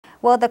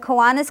Well, the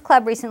Kiwanis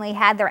Club recently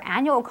had their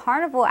annual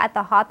carnival at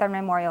the Hawthorne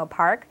Memorial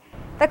Park.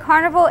 The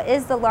carnival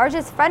is the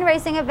largest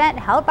fundraising event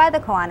held by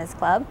the Kiwanis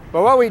Club.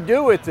 But what we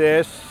do with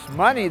this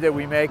money that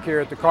we make here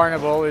at the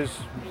carnival is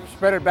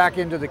spread it back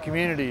into the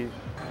community.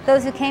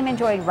 Those who came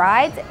enjoyed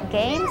rides,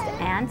 games,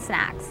 and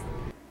snacks.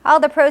 All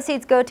the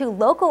proceeds go to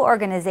local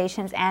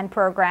organizations and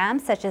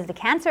programs such as the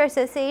Cancer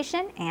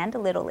Association and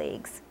Little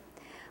Leagues.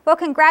 Well,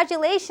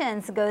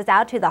 congratulations goes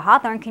out to the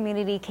Hawthorne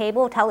Community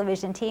Cable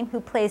Television team who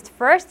placed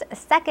first,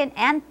 second,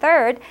 and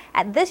third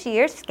at this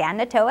year's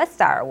Scan-Natoa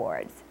Star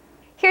Awards.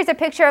 Here's a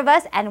picture of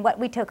us and what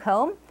we took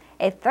home.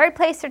 A third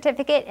place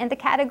certificate in the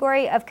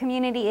category of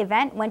community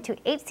event went to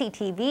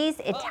HCTV's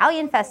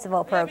Italian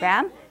Festival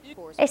program.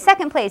 A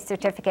second place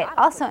certificate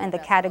also in the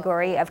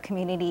category of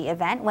community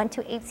event went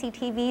to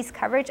HCTV's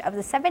coverage of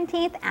the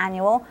 17th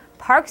annual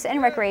Parks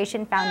and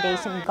Recreation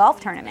Foundation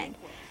Golf Tournament.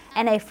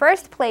 And a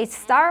first place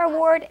star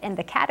award in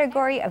the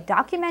category of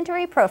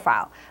documentary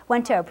profile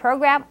went to a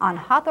program on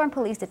Hawthorne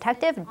Police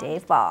Detective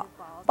Dave Ball.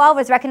 Ball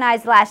was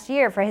recognized last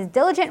year for his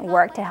diligent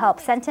work to help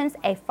sentence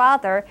a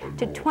father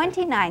to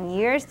 29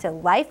 years to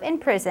life in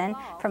prison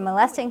for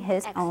molesting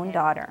his own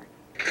daughter.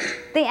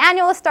 The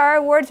annual Star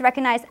Awards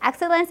recognize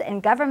excellence in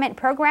government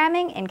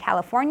programming in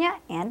California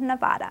and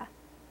Nevada.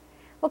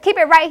 We'll keep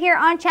it right here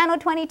on Channel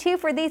 22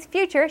 for these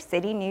future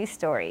city news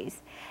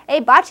stories.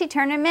 A bocce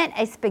tournament,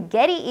 a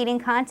spaghetti eating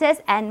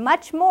contest, and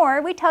much more.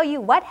 We tell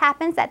you what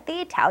happens at the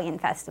Italian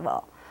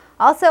Festival.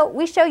 Also,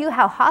 we show you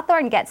how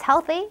Hawthorne gets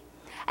healthy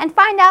and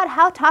find out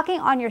how talking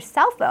on your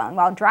cell phone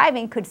while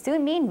driving could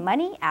soon mean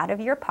money out of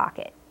your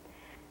pocket.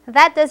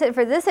 That does it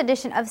for this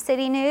edition of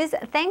City News.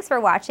 Thanks for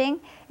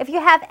watching. If you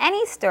have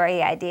any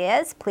story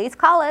ideas, please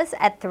call us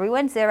at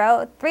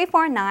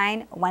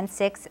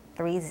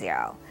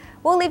 310-349-1630.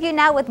 We'll leave you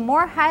now with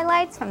more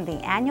highlights from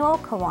the annual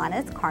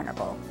Kiwanis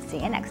Carnival.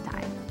 See you next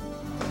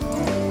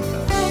time.